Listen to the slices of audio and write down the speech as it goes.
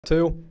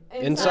Two,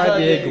 Inside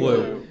the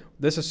Igloo.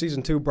 This is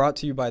season 2, brought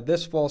to you by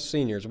this fall's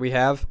seniors. We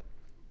have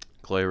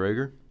Clay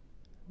Rager,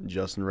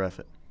 Justin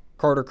Reffett,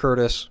 Carter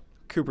Curtis,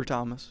 Cooper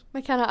Thomas,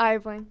 McKenna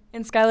Ivling,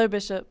 and Skylar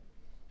Bishop.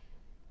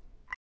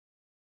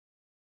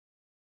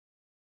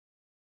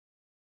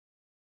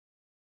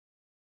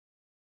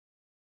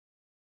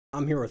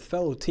 I'm here with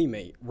fellow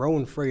teammate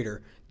Rowan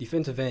Frater,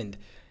 defensive end.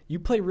 You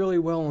play really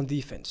well on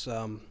defense.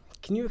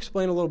 Can you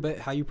explain a little bit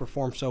how you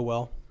perform so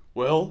well?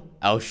 Well,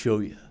 I'll show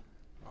you.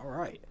 All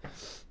right.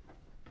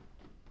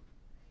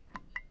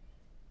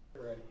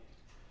 Ready.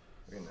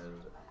 We're gonna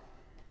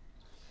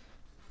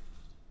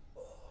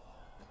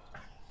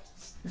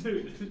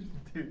edit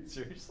it. Dude,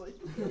 seriously?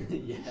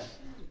 Yeah.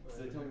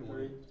 So tell me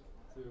 3,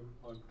 2,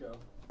 1, go.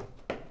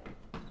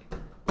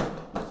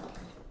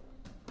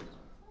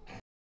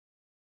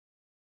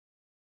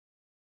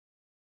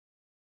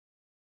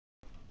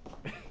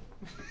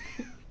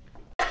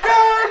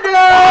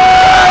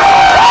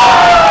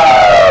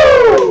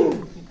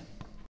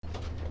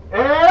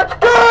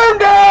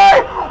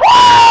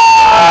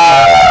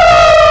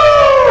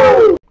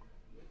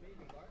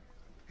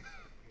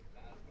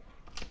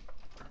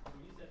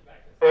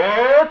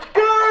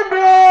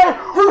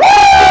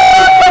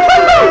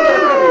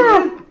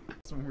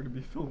 We're gonna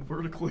be filmed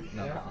vertically.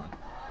 No. Yeah.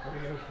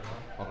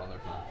 Hold on,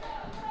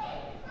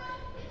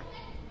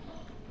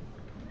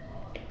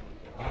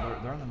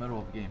 they're in the middle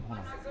of the game. Hold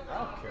on. I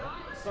don't care.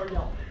 Start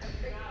yelling.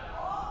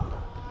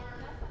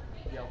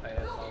 Yell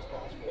as loud as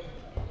possible.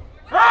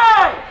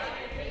 Hey!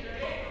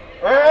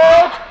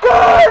 It's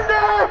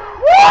Gardner!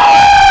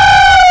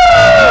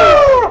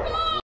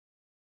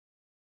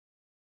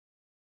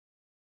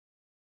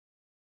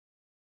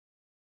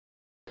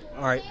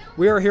 All right,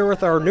 we are here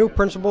with our new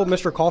principal,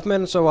 Mr.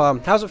 Kaufman. So,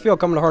 how's it feel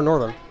coming to Hardin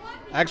Northern?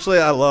 Actually,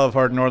 I love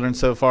Hardin Northern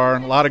so far.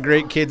 A lot of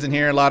great kids in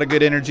here, a lot of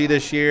good energy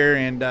this year,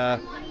 and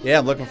yeah,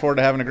 I'm looking forward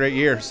to having a great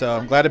year. So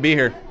I'm glad to be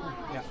here.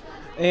 Yeah.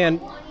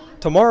 And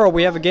tomorrow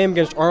we have a game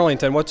against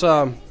Arlington.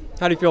 How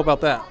do you feel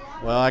about that?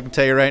 Well, I can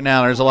tell you right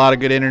now, there's a lot of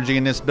good energy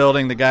in this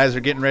building. The guys are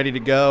getting ready to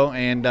go,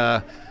 and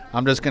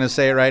I'm just going to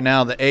say it right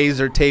now, the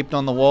A's are taped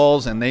on the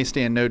walls, and they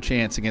stand no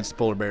chance against the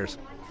Polar Bears.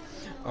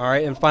 All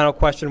right, and final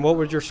question, what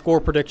would your score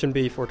prediction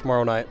be for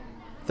tomorrow night?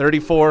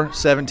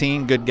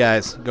 34-17, good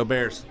guys. Go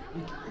Bears.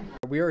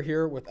 We are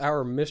here with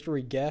our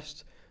mystery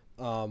guest.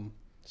 So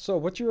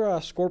what's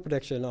your score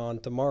prediction on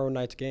tomorrow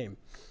night's game?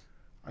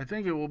 I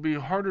think it will be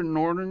Hardin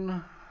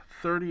Northern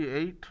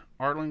 38,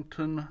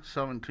 Arlington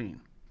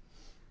 17.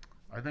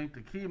 I think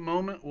the key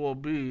moment will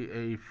be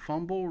a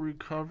fumble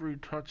recovery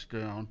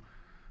touchdown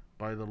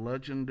by the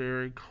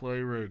legendary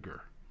Clay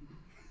Rager.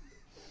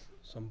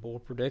 Some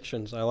bold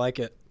predictions. I like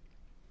it.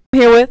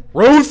 Here with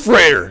Rowan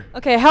Frater.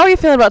 Okay, how are you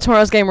feeling about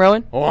tomorrow's game,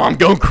 Rowan? Oh, I'm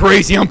going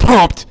crazy. I'm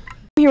pumped.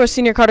 I'm here with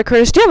senior Carter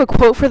Curtis. Do you have a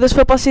quote for this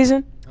football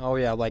season? Oh,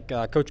 yeah, like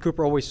Coach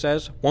Cooper always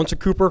says, once a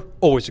Cooper,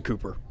 always a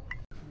Cooper.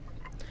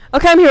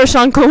 Okay, I'm here with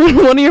Sean Coleman.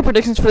 What are your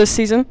predictions for this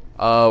season?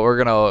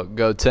 We're going to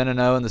go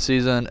 10-0 in the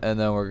season, and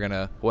then we're going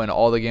to win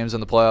all the games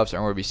in the playoffs,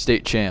 and we're going to be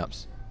state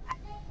champs.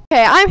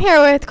 Okay, I'm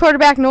here with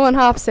quarterback Nolan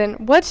Hobson.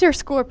 What's your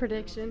score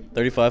prediction?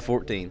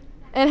 35-14.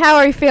 And how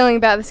are you feeling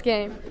about this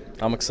game?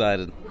 I'm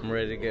excited. I'm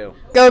ready to go.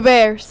 Go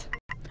Bears.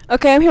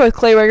 Okay, I'm here with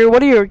Clay Rager.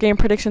 What are your game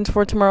predictions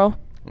for tomorrow?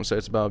 I'm going to say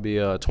it's about to be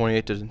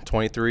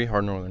 28-23,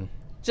 Hardin Northern.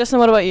 Justin,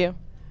 what about you?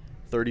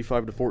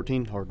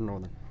 35-14, Hardin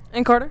Northern.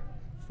 And Carter?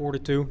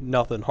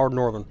 42-0, Hardin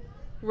Northern.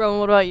 Rowan,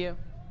 what about you?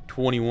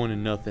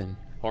 21-0,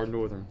 Hardin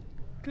Northern.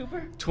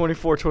 Cooper?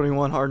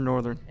 24-21, Hardin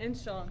Northern. And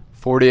Sean?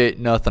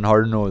 48-0,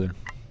 Hardin Northern.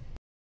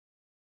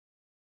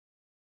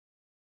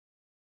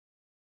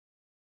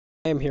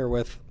 I am here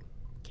with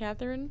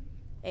Catherine?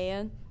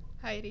 Ann?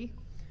 Heidi.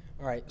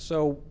 All right,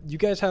 so you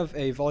guys have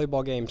a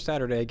volleyball game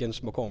Saturday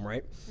against Macomb,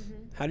 right? Mm-hmm.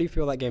 How do you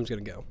feel that game's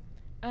going to go?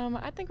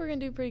 I think we're going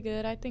to do pretty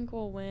good. I think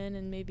we'll win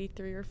in maybe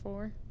 3 or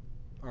 4.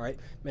 All right,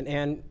 and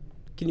Ann,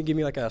 can you give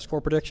me like a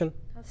score prediction?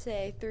 I'll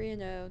say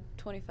 3-0,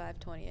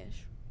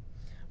 25-20-ish.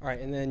 All right,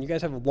 and then you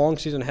guys have a long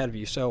season ahead of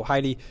you. So,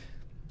 Heidi,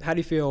 how do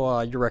you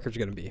feel your record's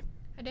going to be?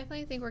 I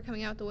definitely think we're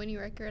coming out with a winning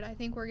record. I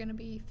think we're going to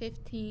be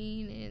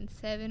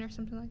 15-7 or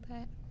something like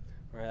that.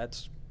 All right,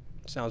 that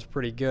sounds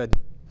pretty good.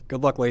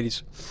 Good luck,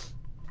 ladies.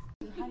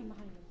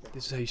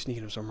 This is how you sneak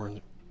into somewhere in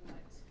the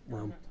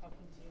room.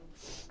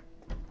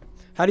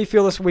 How do you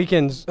feel this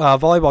weekend's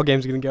volleyball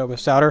game's going to go,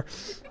 Miss Souter?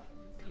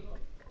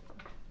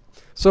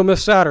 So,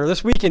 Miss Souter,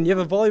 this weekend you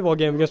have a volleyball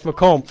game against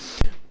Macomb.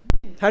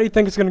 How do you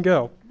think it's going to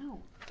go?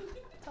 No, I'm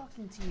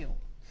talking to you.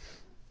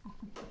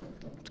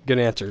 It's a good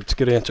answer. It's a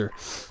good answer.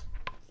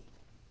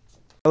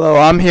 Hello,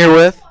 I'm here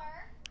with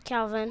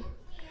Calvin.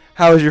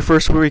 How is your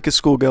first week of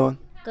school going?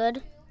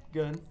 Good.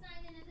 Good.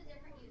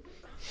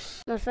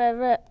 My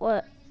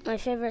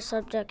favorite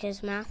subject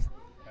is math.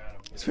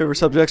 His favorite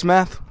subject's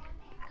math.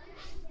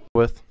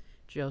 With?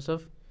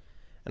 Joseph.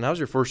 And how's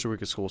your first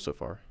week of school so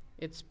far?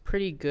 It's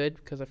pretty good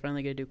because I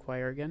finally get to do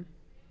choir again.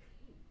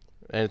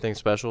 Anything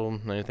special?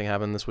 Anything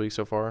happened this week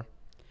so far?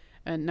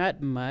 And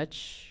not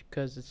much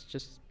because it's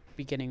just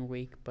beginning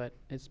week, but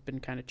it's been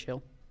kind of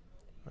chill.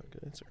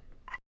 Good answer.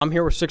 I'm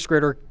here with 6th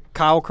grader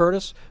Kyle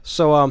Curtis.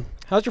 So,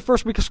 how's your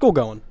first week of school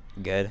going?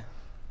 Good.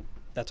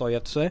 That's all you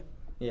have to say?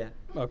 Yeah.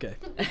 Okay.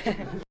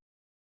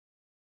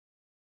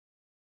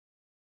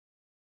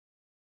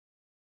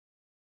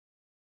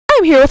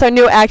 I'm here with our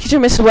new ag teacher,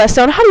 Mrs.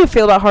 Weststone. How do you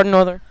feel about Hardin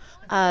Northern?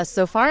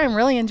 So far, I'm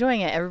really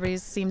enjoying it. Everybody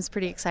seems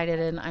pretty excited,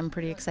 and I'm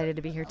pretty excited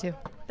to be here too.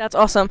 That's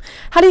awesome.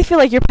 How do you feel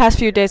like your past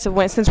few days have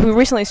went since we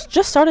recently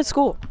just started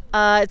school?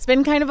 It's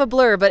been kind of a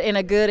blur, but in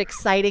a good,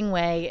 exciting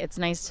way. It's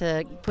nice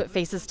to put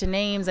faces to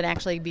names and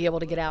actually be able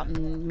to get out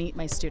and meet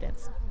my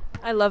students.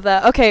 I love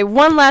that. Okay,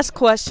 one last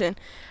question.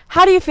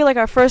 How do you feel like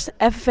our first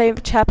FFA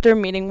chapter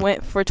meeting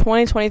went for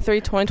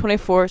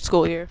 2023-2024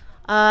 school year?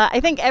 I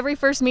think every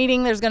first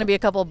meeting there's going to be a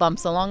couple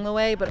bumps along the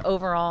way, but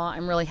overall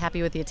I'm really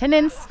happy with the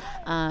attendance,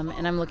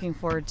 and I'm looking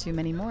forward to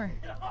many more.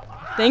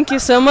 Thank you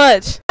so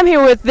much. I'm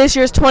here with this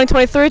year's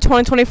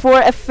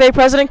 2023-2024 FFA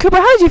President. Cooper,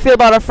 how did you feel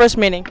about our first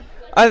meeting?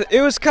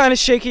 It was kind of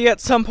shaky at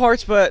some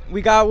parts, but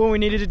we got what we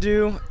needed to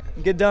do,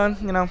 get done,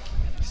 you know.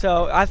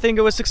 So I think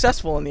it was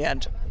successful in the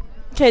end.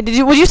 Okay,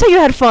 would you say you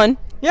had fun?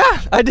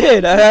 Yeah, I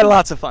did. I had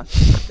lots of fun.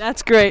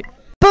 That's great.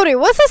 Bodie,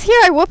 what's this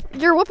here?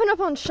 You're whooping up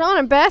on Sean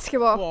in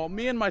basketball. Well,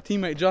 me and my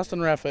teammate Justin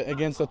Reffett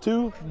against the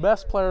two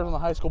best players on the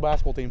high school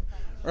basketball team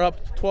are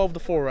up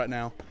 12-4 right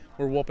now.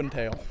 We're whooping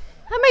tail.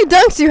 How many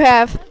dunks do you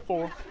have?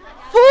 4.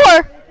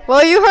 4?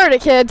 Well, you heard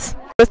it, kids.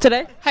 With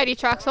today? Heidi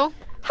Troxel.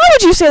 How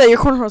would you say that your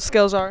cornhole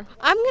skills are?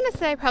 I'm going to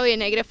say probably a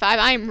 -5.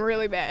 I am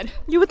really bad.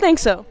 You would think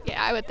so.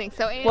 Yeah, I would think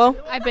so. And well,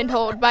 I've been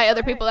told by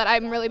other people that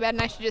I'm really bad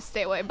and I should just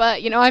stay away.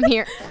 But, you know, I'm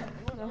here.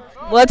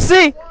 Let's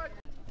see.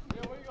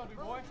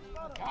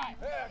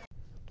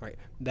 All right,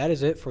 that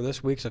is it for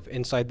this week's of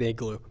Inside the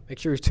Igloo. Make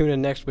sure you tune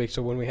in next week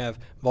so when we have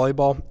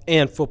volleyball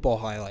and football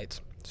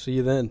highlights. See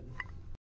you then.